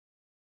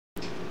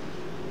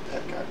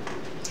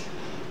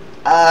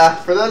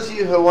For those of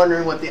you who are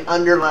wondering what the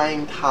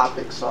underlying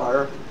topics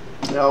are,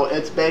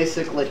 it's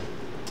basically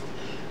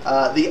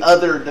the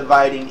other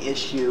dividing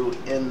issue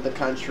in the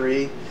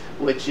country,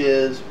 which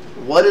is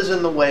what is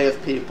in the way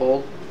of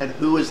people and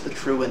who is the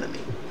true enemy.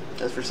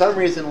 Because for some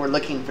reason we're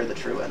looking for the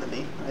true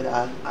enemy.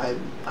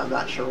 I'm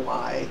not sure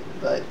why,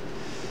 but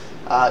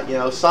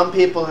some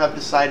people have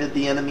decided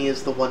the enemy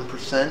is the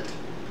 1%.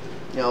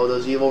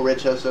 Those evil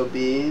rich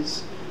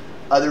SOBs.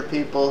 Other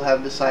people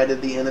have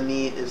decided the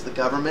enemy is the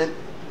government.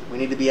 We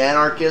need to be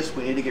anarchists.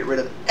 We need to get rid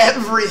of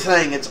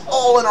everything. It's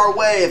all in our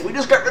way. If we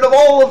just got rid of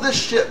all of this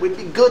shit, we'd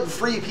be good,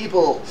 free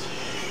people.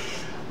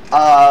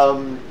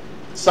 Some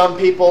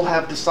people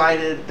have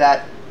decided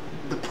that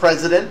the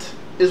president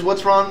is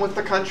what's wrong with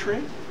the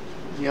country.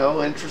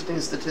 Interesting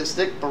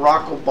statistic.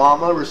 Barack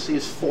Obama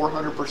receives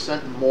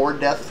 400% more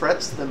death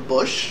threats than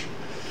Bush.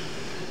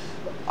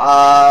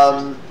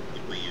 People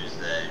use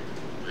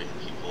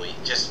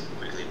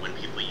when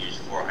people use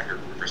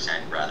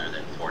 400% rather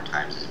than 4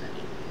 times as many.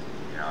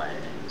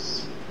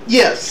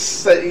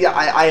 Yes,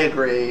 I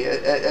agree.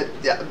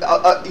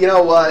 You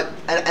know what?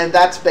 And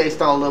that's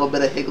based on a little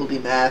bit of higgledy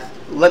math.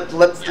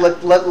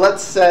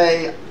 Let's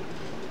say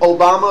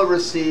Obama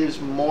receives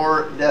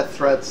more death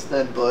threats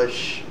than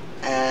Bush,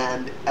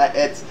 and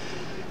it's,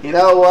 you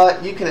know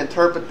what? You can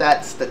interpret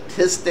that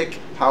statistic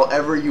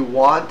however you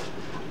want.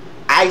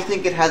 I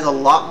think it has a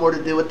lot more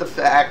to do with the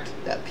fact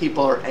that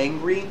people are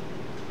angry.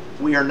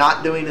 We are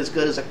not doing as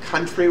good as a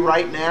country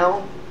right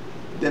now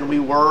than we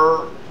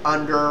were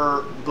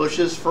under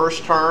Bush's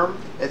first term.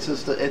 It's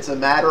a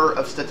matter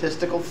of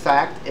statistical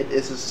fact. It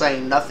is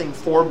saying nothing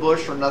for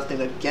Bush or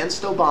nothing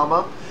against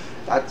Obama.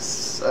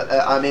 That's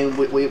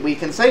we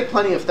can say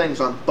plenty of things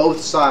on both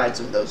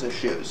sides of those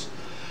issues,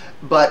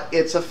 but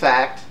it's a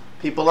fact.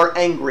 People are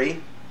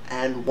angry,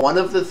 and one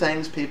of the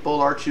things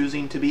people are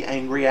choosing to be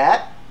angry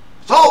at,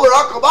 it's all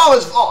Barack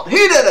Obama's fault. He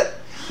did it.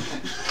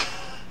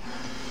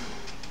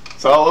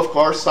 So of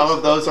course some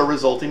of those are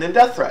resulting in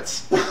death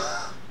threats.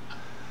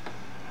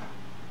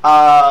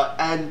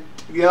 And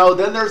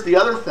then there's the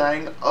other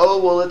thing.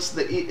 Oh well, it's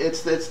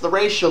the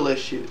racial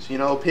issues.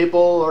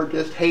 People are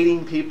just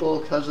hating people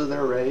because of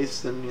their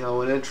race. And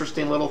an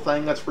interesting little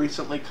thing that's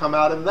recently come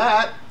out in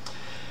that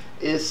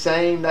is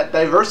saying that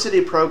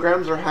diversity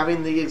programs are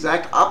having the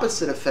exact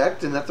opposite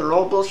effect, and that they're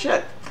all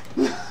bullshit.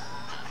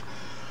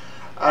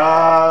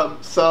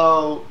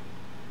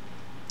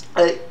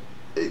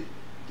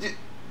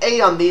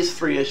 On these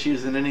 3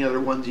 issues and any other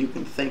ones you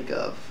can think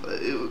of,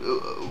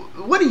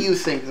 what do you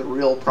think the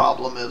real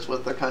problem is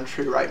with the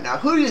country right now?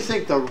 Who do you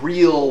think the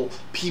real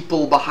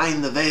people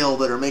behind the veil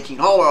that are making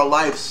all our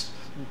lives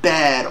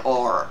bad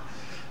are?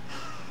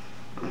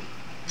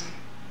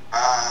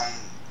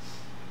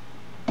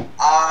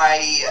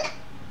 I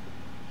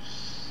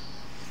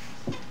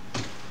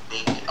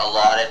think a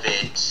lot of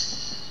it.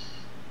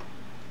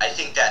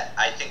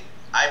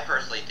 I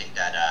personally think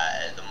that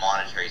the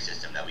monetary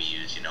system that we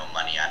use,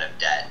 money out of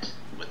debt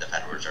with the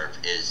Federal Reserve,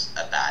 is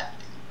a bad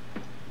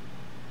thing.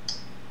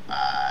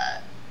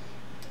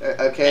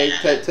 Okay,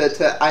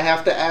 I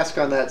have to ask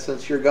on that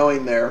since you're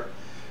going there.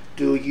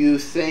 Do you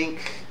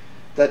think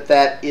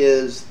that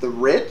is the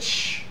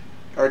rich,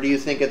 or do you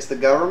think it's the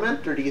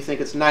government, or do you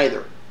think it's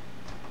neither?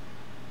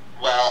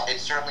 Well,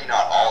 it's certainly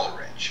not all the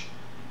rich.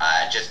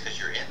 Just because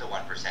you're in the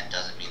 1%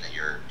 doesn't mean that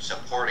you're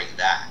supporting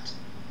that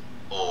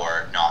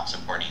or not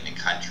supporting the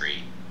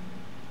country.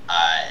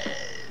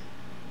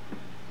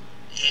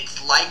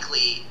 It's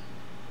likely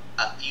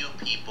a few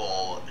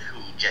people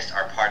who just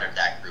are part of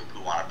that group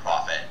who want to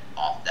profit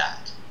off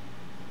that.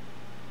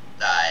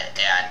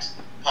 And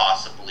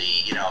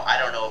possibly, I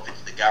don't know if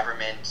it's the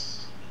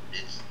government,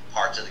 it's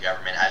parts of the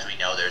government. As we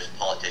know, there's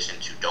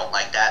politicians who don't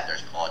like that.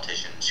 There's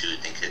politicians who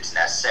think it's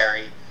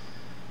necessary.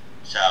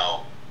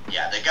 So,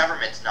 yeah, the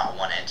government's not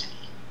one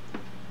entity.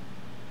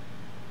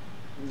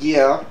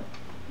 Yeah.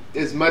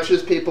 As much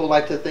as people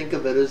like to think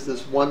of it as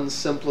this one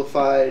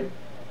simplified,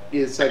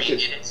 it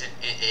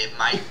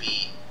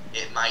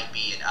might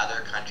be in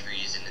other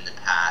countries and in the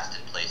past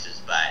and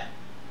places, but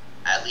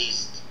at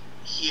least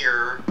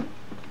here,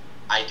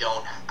 I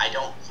don't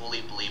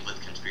fully believe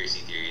with conspiracy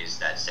theories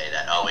that say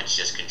that it's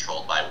just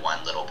controlled by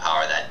one little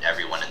power, that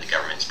everyone in the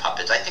government's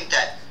puppets. I think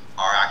that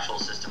our actual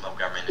system of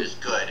government is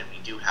good, and we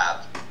do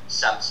have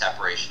some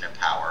separation of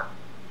power.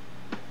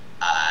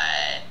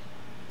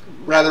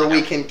 Whether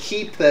we can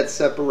keep that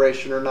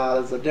separation or not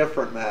is a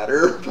different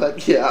matter,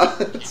 but yeah.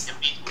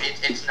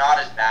 It's not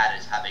as bad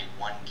as having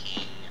one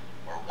king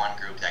or one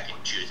group that can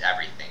choose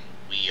everything.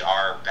 We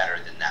are better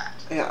than that.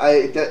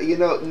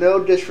 Yeah,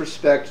 no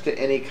disrespect to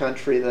any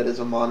country that is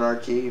a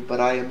monarchy, but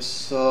I am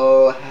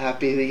so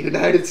happy the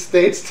United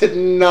States did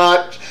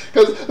not,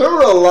 because there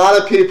were a lot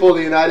of people in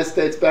the United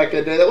States back in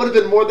the day that would have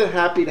been more than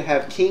happy to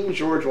have King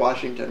George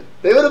Washington.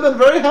 They would have been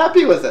very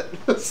happy with it.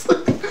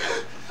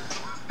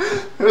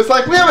 It was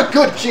like, we have a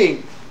good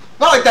king.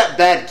 Not like that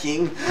bad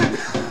king.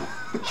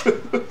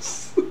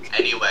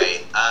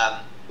 Anyway,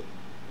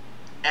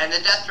 and the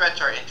death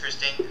threats are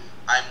interesting.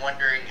 I'm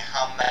wondering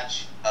how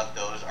much of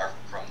those are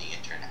from the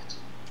internet.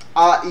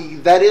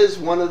 That is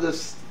one of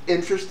the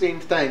interesting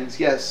things.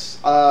 Yes,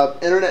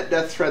 internet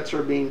death threats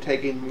are being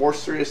taken more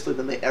seriously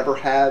than they ever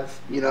have.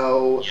 You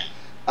know,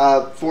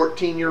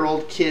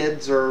 14-year-old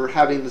kids are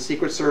having the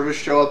Secret Service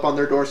show up on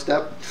their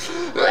doorstep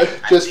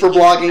just for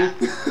blogging.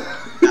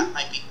 That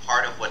might be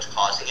part of what's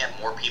causing it.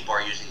 More people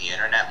are using the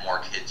internet. More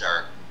kids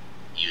are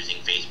using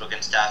Facebook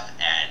and stuff,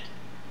 and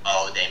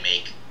they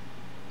make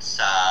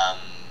some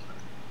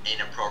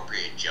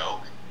inappropriate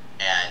joke,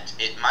 and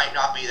it might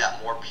not be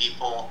that more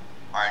people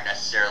aren't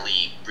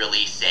necessarily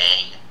really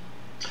saying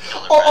to kill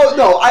their president.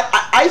 No,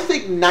 I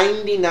think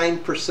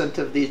 99%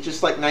 of these,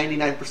 just like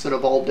 99%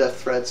 of all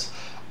death threats,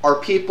 are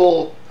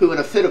people who, in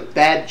a fit of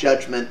bad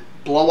judgment,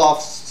 blow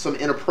off some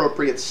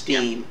inappropriate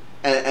steam,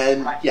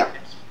 and right. Yeah.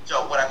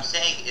 So what I'm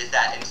saying is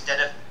that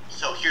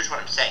here's what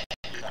I'm saying,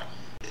 is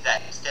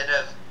that instead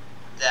of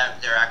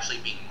there actually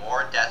being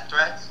more death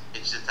threats,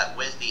 it's just that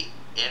with the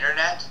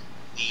internet,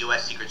 the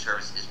U.S. Secret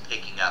Service is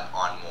picking up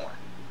on more.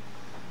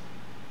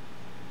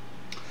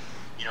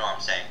 You know what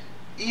I'm saying?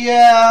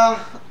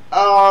 Yeah,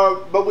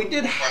 but we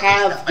did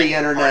have the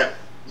internet,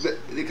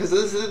 because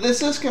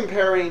this is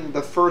comparing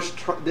the first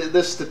term.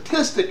 This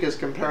statistic is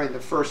comparing the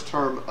first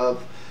term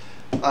of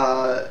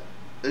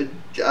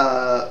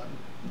the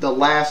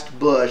last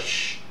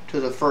Bush to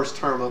the first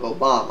term of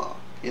Obama.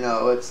 You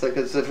know, it's like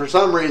for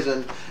some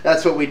reason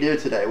that's what we do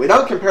today. We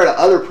don't compare to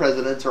other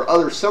presidents or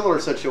other similar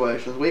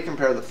situations. We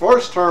compare the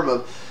first term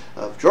of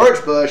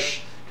George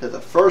Bush to the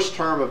first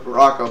term of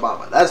Barack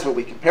Obama. That's what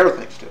we compare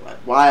things to.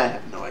 Why, I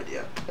have no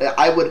idea.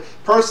 I would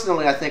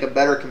personally, I think a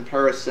better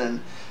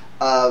comparison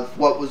of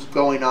what was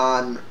going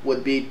on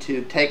would be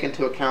to take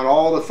into account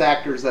all the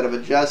factors that have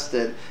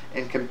adjusted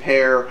and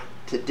compare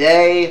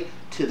today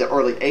to the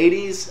early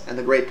 80s and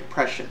the Great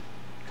Depression.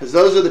 Because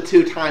those are the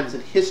two times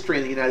in history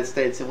in the United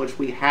States in which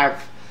we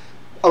have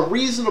a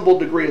reasonable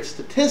degree of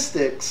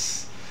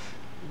statistics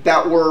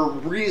that were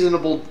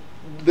reasonable.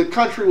 The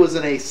country was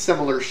in a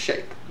similar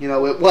shape. You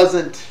know, it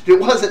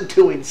wasn't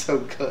doing so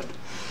good.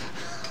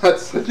 I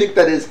think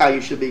that is how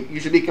you should be. You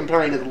should be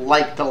comparing as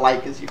like to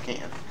like as you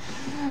can.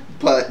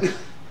 But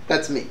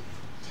that's me.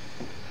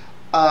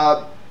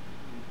 But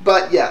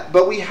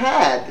we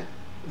had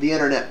the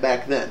internet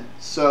back then.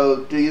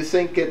 So do you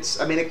think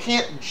it's, I mean, it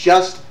can't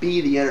just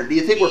be the internet. Do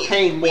you think we're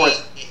paying more?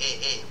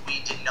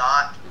 We did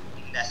not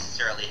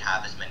necessarily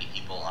have as many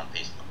people on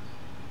Facebook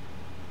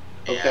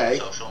and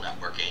social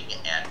networking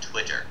and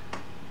Twitter.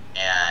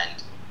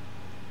 And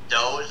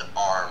those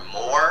are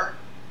more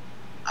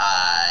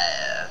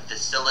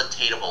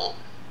facilitatable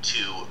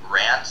to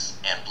rants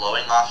and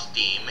blowing off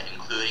steam,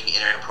 including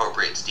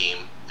inappropriate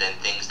steam, than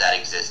things that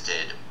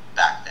existed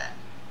back then.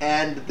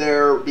 And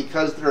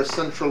because they're a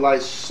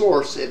centralized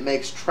source, it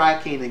makes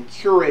tracking and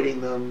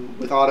curating them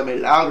with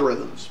automated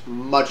algorithms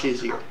much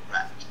easier.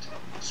 Correct.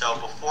 So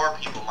before,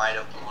 people might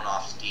have blown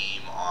off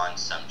steam on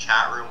some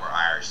chat room or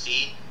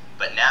IRC,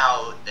 but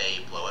now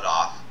they blow it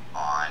off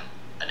on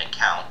an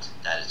account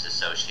that is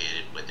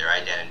associated with their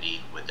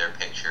identity, with their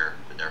picture,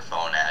 with their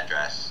phone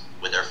address,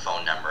 with their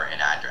phone number and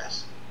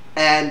address.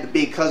 And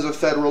because of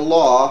federal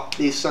law,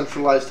 these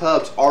centralized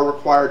hubs are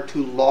required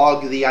to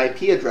log the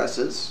IP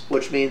addresses,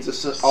 which means I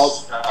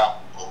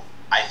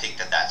think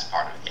that's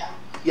part of it, yeah.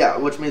 Yeah,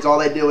 which means all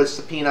they do is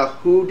subpoena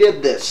who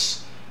did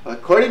this.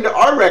 According to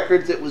our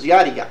records, it was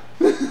yada yada.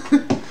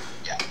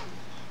 Yeah.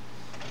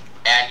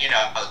 And, you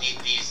know,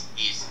 these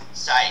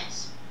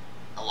sites,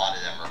 a lot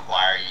of them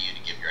require you to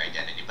give your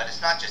identity. But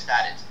it's not just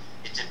that.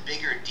 It's a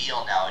bigger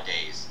deal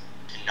nowadays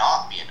to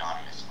not be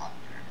anonymous on the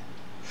internet.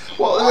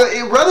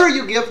 Well, whether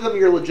you give them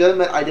your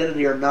legitimate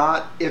identity or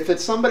not, if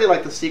it's somebody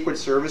like the Secret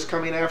Service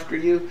coming after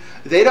you,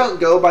 they don't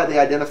go by the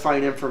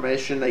identifying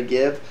information they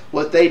give.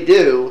 What they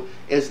do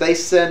is they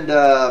send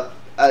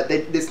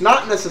it's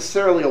not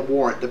necessarily a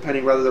warrant,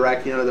 depending whether they're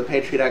acting under the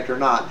Patriot Act or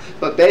not.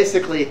 But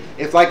basically,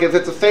 if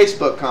it's a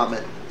Facebook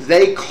comment,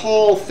 they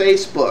call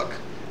Facebook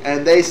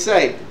and they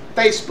say,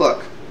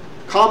 Facebook,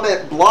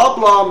 comment blah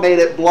blah made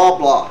it blah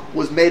blah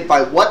was made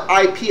by what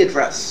IP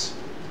address?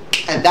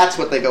 And that's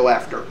what they go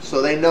after.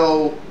 So they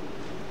know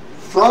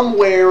from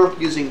where,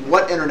 using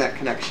what internet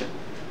connection.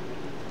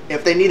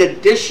 If they need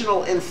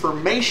additional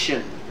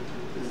information,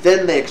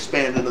 then they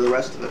expand into the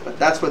rest of it. But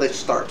that's where they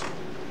start.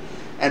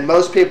 And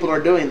most people are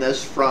doing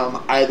this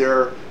from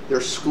either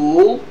their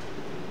school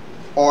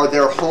or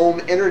their home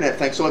internet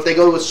thing. So if they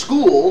go to a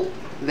school,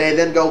 they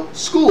then go,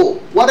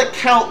 school, what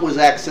account was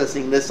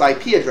accessing this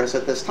IP address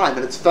at this time?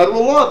 And it's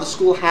federal law. The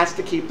school has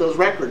to keep those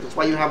records. That's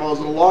why you have all those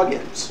little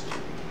logins.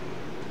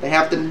 They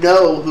have to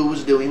know who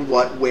was doing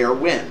what, where,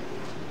 when.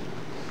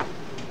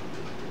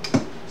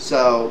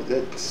 So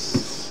the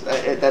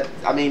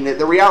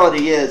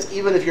reality is,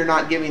 even if you're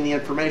not giving the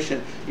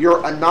information,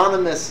 you're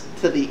anonymous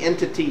to the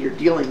entity you're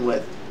dealing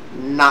with,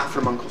 not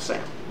from Uncle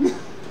Sam.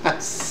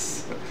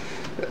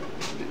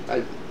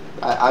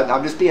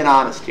 I'm just being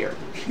honest here.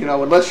 You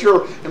know, unless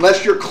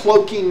you're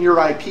cloaking your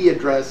IP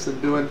address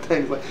and doing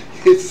things like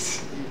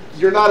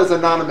you're not as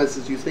anonymous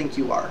as you think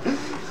you are.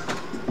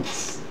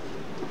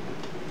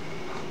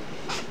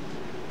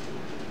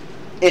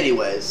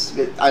 Anyways,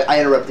 I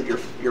interrupted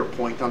your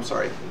point. I'm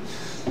sorry.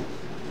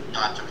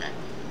 No, it's okay.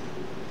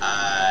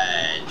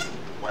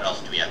 What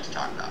else do we have to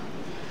talk about?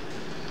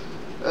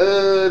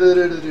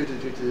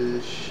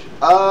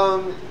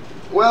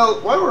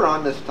 Well, while we're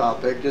on this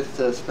topic, just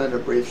to spend a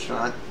brief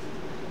shot,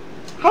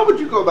 how would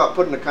you go about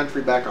putting the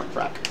country back on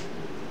track?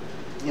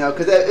 You know,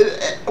 because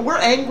we're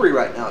angry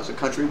right now as a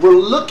country. We're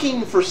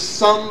looking for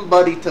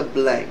somebody to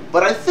blame.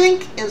 But I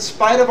think in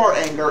spite of our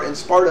anger, in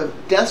spite of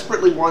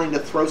desperately wanting to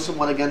throw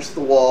someone against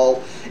the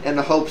wall in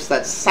the hopes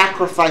that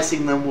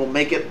sacrificing them will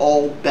make it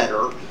all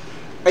better,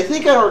 I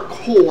think at our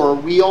core,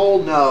 we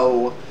all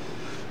know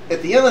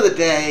at the end of the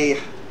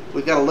day,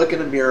 we've got to look in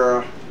the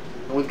mirror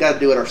and we've got to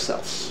do it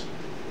ourselves.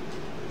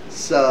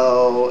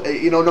 So,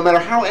 you know, no matter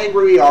how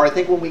angry we are, I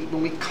think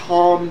when we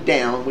calm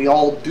down, we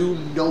all do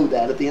know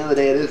that at the end of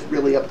the day, it is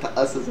really up to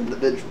us as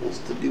individuals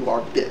to do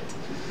our bit.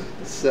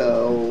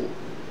 So,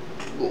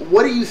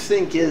 what do you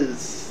think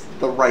is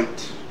the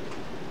right,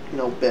 you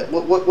know, bit?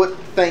 What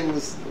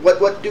things?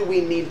 What do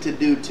we need to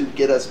do to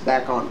get us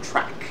back on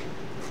track?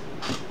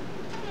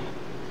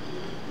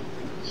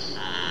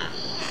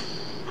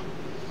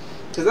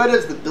 Because that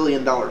is the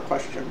billion-dollar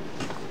question.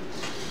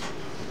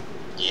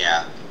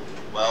 Yeah.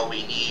 Well,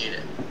 we need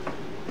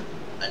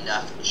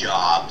enough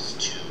jobs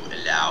to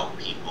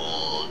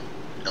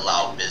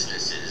allow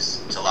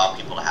businesses, to allow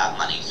people to have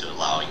money, so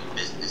allowing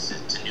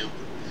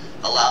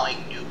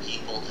new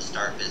people to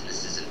start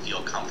businesses and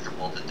feel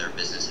comfortable that their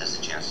business has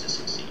a chance to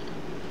succeed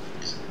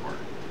is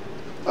important.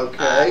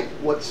 Okay,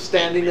 what's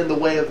standing in the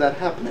way of that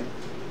happening?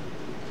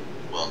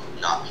 Well,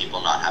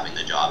 people not having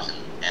the jobs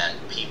and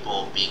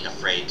people being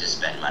afraid to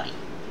spend money.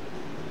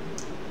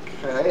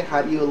 Okay,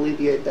 how do you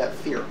alleviate that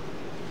fear?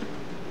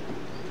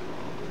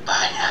 By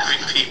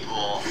having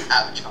people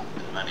have jobs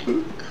and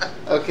money.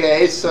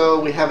 Okay, so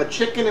we have a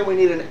chicken and we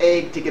need an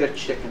egg to get a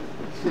chicken.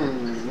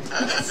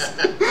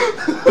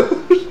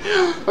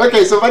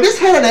 Okay, so if I just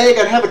had an egg,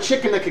 I'd have a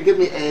chicken that could give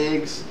me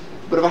eggs.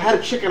 But if I had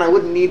a chicken, I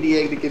wouldn't need the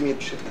egg to give me a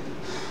chicken.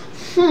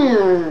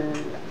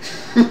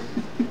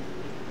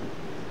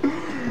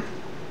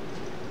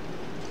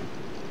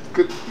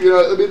 You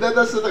know, I mean,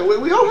 that's the thing.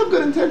 We all have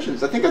good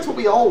intentions. I think that's what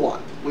we all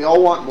want. We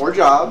all want more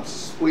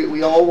jobs.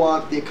 We all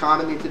want the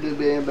economy to do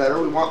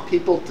better. We want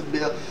people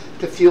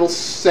to feel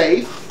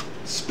safe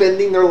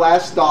spending their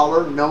last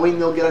dollar, knowing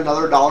they'll get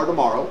another dollar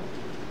tomorrow.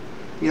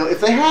 You know,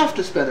 if they have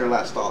to spend their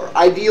last dollar,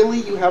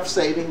 ideally you have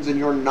savings and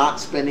you're not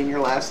spending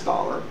your last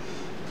dollar.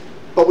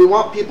 But we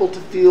want people to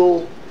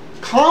feel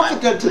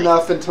confident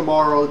enough in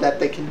tomorrow that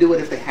they can do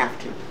it if they have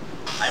to.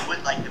 I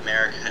would like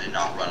America to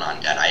not run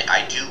on debt.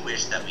 I do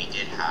wish that we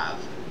did have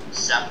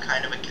some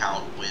kind of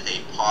account with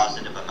a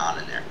positive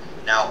amount in there.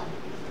 Now,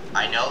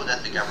 I know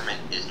that the government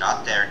is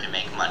not there to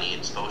make money.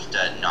 It's supposed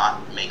to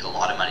not make a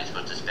lot of money. It's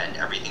supposed to spend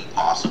everything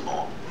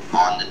possible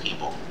on the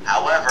people.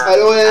 However...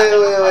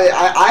 Wait.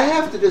 I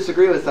have to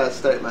disagree with that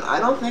statement. I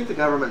don't think the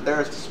government there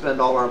is to spend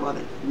all our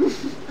money.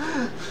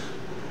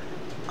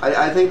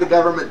 I think the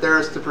government there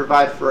is to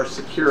provide for our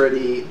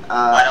security.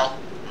 What else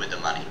with the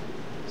money?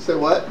 So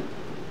what?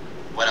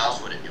 What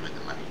else would it do with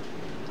the money?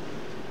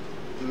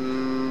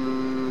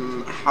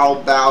 How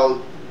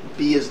about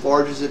be as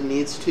large as it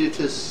needs to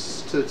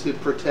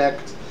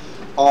protect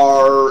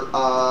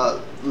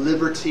our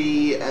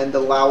liberty and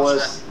allow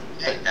us...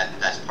 Hey,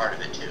 that's part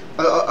of it too.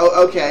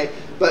 Okay,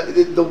 but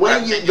the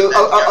way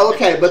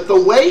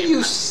the way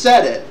you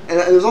said it, and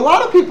there's a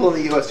lot of people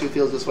in the U.S. who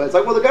feels this way. It's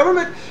like, well, the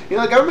government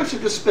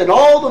should just spend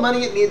all the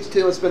money it needs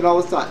to and spend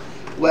all this time.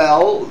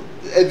 Well,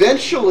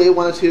 eventually,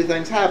 one of two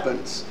things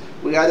happens.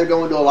 We either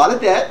go into a lot of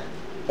debt,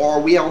 or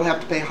we all have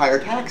to pay higher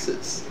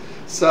taxes.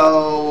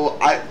 So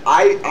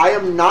I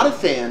am not a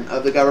fan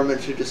of the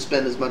government should just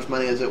spend as much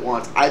money as it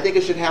wants. I think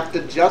it should have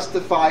to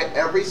justify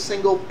every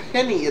single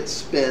penny it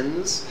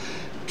spends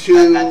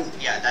to...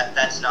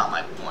 That's not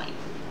my point.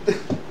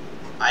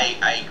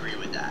 I agree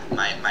with that.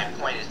 My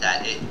point is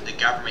that the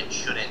government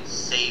shouldn't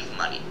save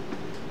money.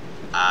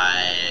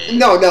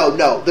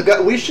 No.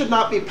 We should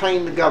not be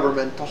paying the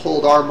government to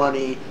hold our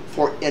money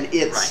in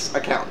its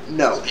account.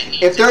 No.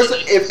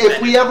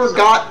 If we ever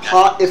got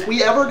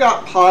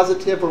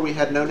positive or we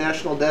had no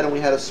national debt and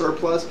we had a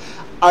surplus,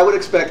 I would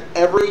expect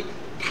every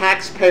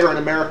taxpayer in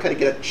America to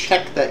get a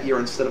check that year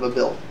instead of a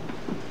bill.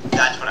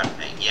 That's what I'm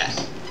saying.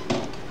 Yes.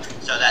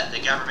 So that the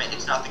government,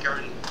 it's not the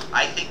government.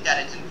 I think that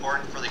it's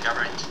important for the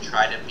government to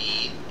try to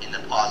be in the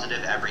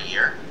positive every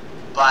year,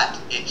 but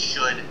it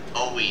should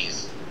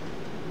always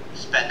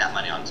spend that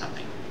money on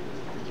something.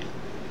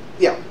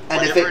 Yeah,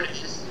 and if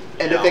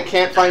it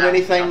can't find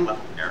anything,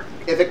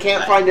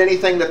 find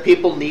anything that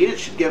people need, it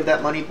should give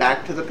that money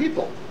back to the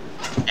people.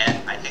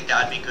 And I think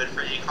that would be good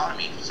for the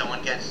economy. If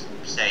someone gets,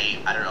 say,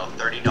 I don't know,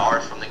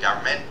 $30 from the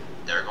government,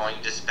 they're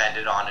going to spend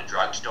it on a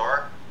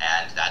drugstore,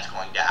 and that's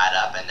going to add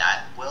up, and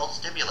that will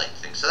stimulate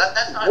things. So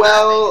that's not.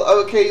 Well,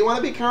 okay, you want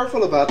to be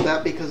careful about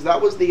that because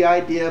that was the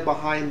idea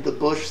behind the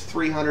Bush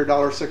 $300,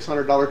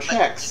 $600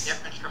 checks. The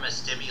difference from a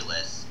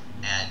stimulus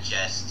and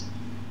just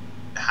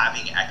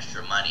having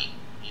extra money.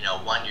 You know,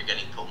 one, you're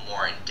getting put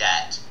more in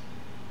debt,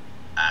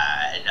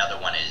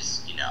 Another one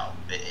is,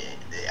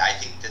 I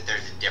think that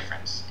there's a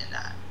difference in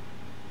that.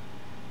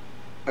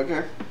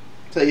 Okay.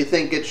 So you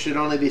think it should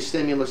only be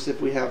stimulus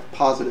if we have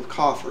positive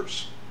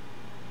coffers?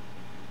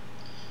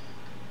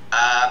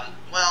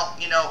 Well,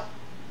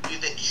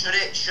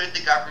 should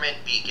the government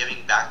be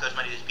giving back those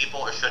money to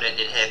people, or should it,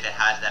 if it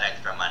has that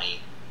extra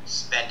money,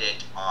 spend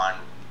it on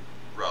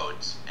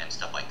roads and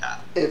stuff like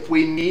that? If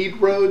we need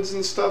roads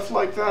and stuff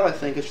like that, I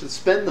think it should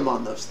spend them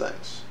on those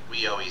things.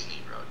 We always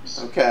need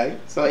roads. Okay.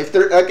 So if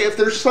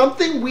there's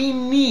something we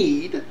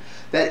need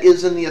that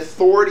is in the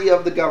authority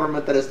of the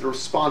government, that is the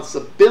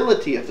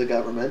responsibility of the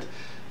government,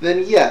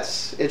 then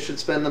yes, it should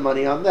spend the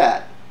money on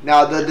that.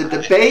 Now, the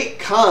debate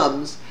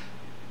comes,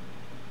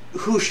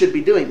 who should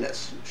be doing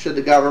this? Should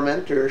the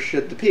government or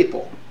should the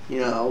people?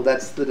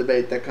 That's the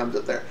debate that comes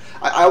up there.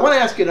 I want to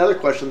ask you another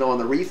question, though, on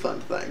the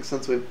refund thing,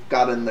 since we've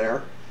got in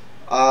there.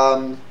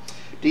 Do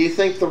you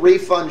think the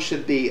refund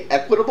should be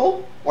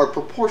equitable or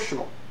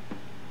proportional?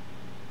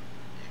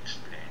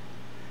 Explain.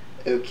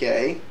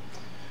 Okay.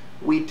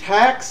 We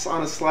tax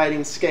on a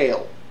sliding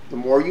scale. The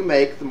more you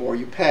make, the more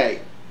you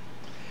pay.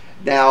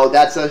 Now,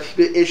 that's an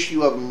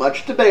issue of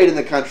much debate in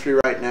the country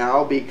right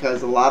now,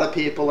 because a lot of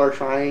people are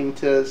trying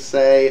to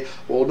say,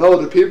 well, no,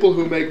 the people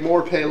who make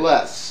more pay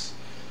less.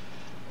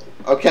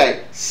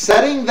 Okay,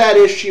 setting that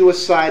issue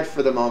aside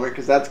for the moment,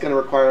 because that's going to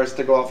require us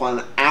to go off on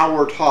an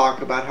hour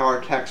talk about how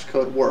our tax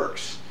code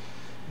works.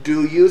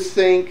 Do you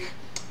think,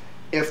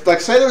 if,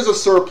 like, say there's a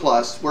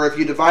surplus, where if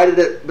you divided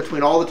it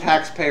between all the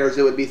taxpayers,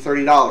 it would be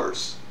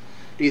 $30.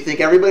 Do you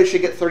think everybody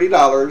should get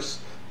 $30?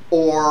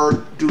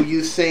 Or do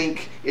you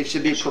think it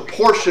should be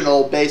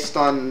proportional based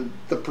on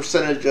the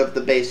percentage of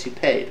the base you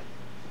paid?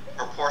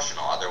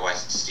 Proportional,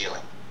 otherwise it's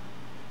stealing.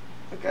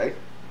 Okay.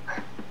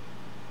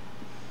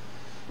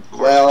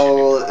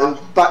 Well,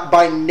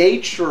 by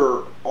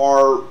nature,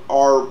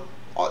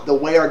 the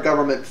way our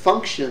government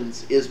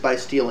functions is by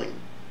stealing.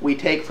 We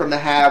take from the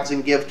haves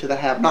and give to the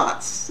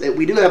have-nots.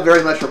 We do have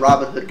very much a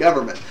Robin Hood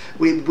government.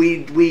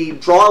 We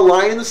draw a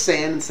line in the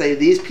sand and say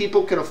these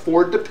people can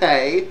afford to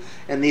pay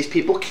and these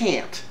people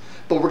can't.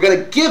 But we're going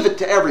to give it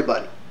to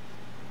everybody.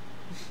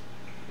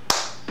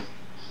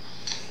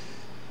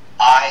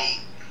 I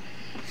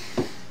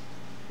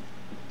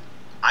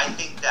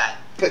think that...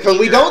 Because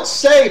we don't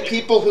say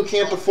people who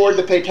can't afford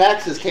to pay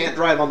taxes can't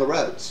drive on the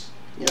roads.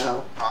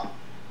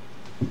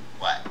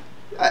 What?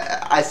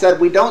 I said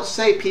we don't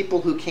say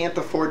people who can't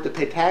afford to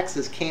pay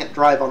taxes can't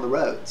drive on the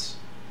roads.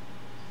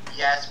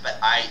 Yes, but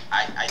I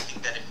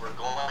think that if we're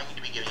going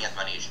to be giving out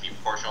money, it should be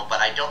proportional. But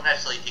I don't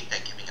necessarily think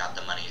that giving out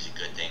the money is a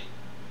good thing.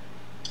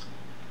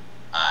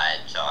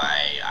 So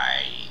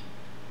I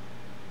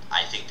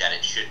think that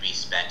it should be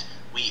spent.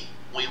 We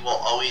will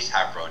always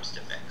have roads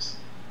to fix.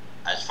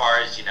 As far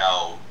as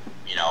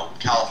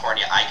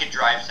California, I could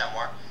drive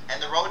somewhere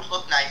and the roads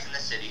look nice in the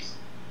cities,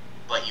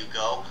 but you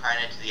go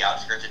kind of to the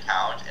outskirts of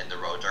towns and the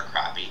roads are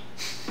crappy.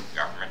 The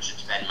government should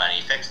spend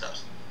money to fix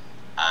those.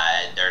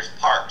 There's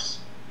parks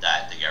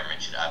that the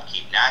government should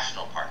upkeep,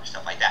 national parks,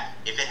 stuff like that.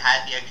 If it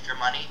had the extra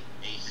money,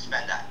 it needs to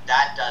spend that.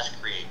 That does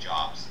create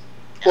jobs.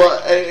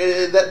 Well,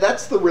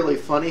 that's the really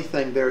funny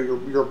thing there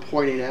you're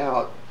pointing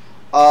out.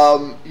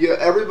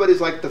 Everybody's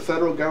like, the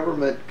federal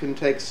government can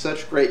take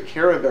such great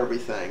care of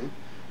everything,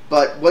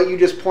 but what you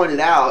just pointed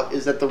out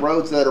is that the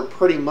roads that are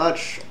pretty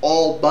much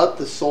all but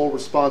the sole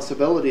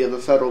responsibility of the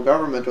federal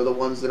government are the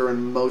ones that are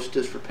in most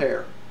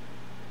disrepair.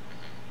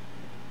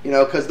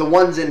 Because the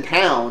ones in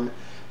town,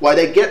 while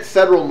they get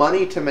federal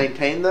money to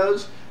maintain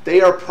those,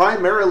 they are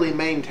primarily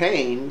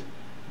maintained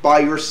by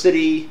your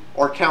city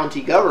or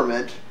county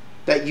government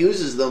that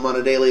uses them on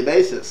a daily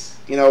basis.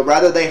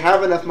 Whether they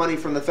have enough money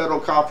from the federal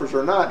coffers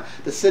or not,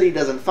 the city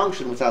doesn't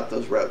function without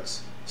those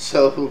roads.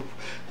 So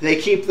they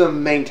keep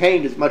them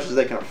maintained as much as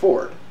they can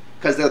afford,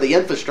 because they're the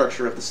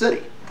infrastructure of the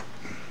city.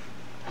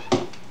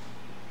 I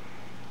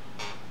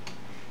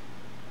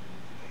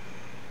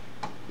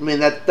mean,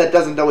 that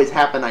doesn't always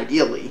happen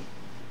ideally,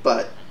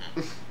 but...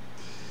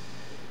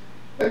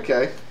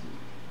 Okay.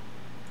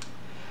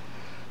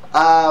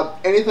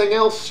 Anything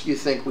else you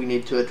think we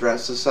need to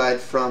address aside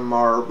from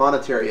our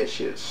monetary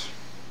issues?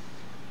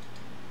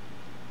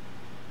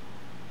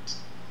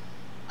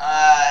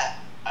 I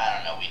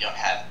don't know. We don't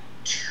have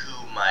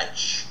too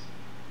much.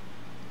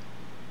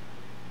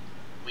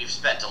 We've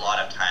spent a lot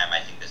of time. I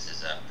think this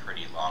is a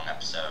pretty long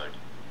episode.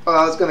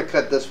 I was going to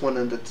cut this one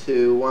into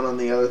two. One on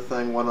the other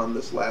thing, one on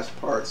this last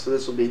part. So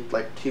this will be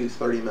like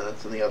 30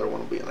 minutes, and the other one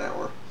will be an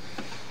hour.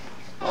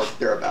 Or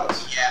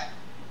thereabouts. Yeah.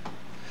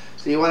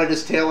 So you want to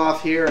just tail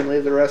off here and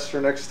leave the rest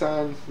for next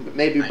time?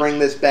 Maybe bring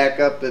this back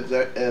up if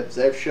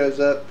Zev shows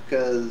up,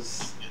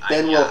 because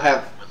then we'll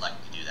have... I would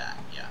like to do that,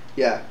 yeah.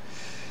 Yeah.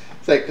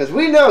 It's like, because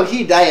we know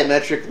he's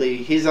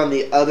on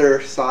the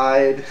other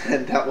side,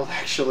 and that will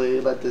actually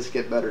let this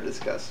get better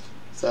discussed.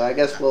 So I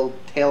guess we'll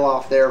tail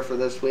off there for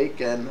this week,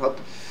 and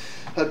hope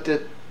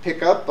to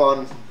pick up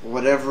on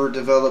whatever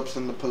develops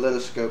in the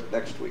politoscope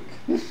next week.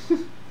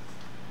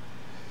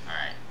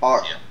 All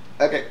right.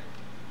 Okay.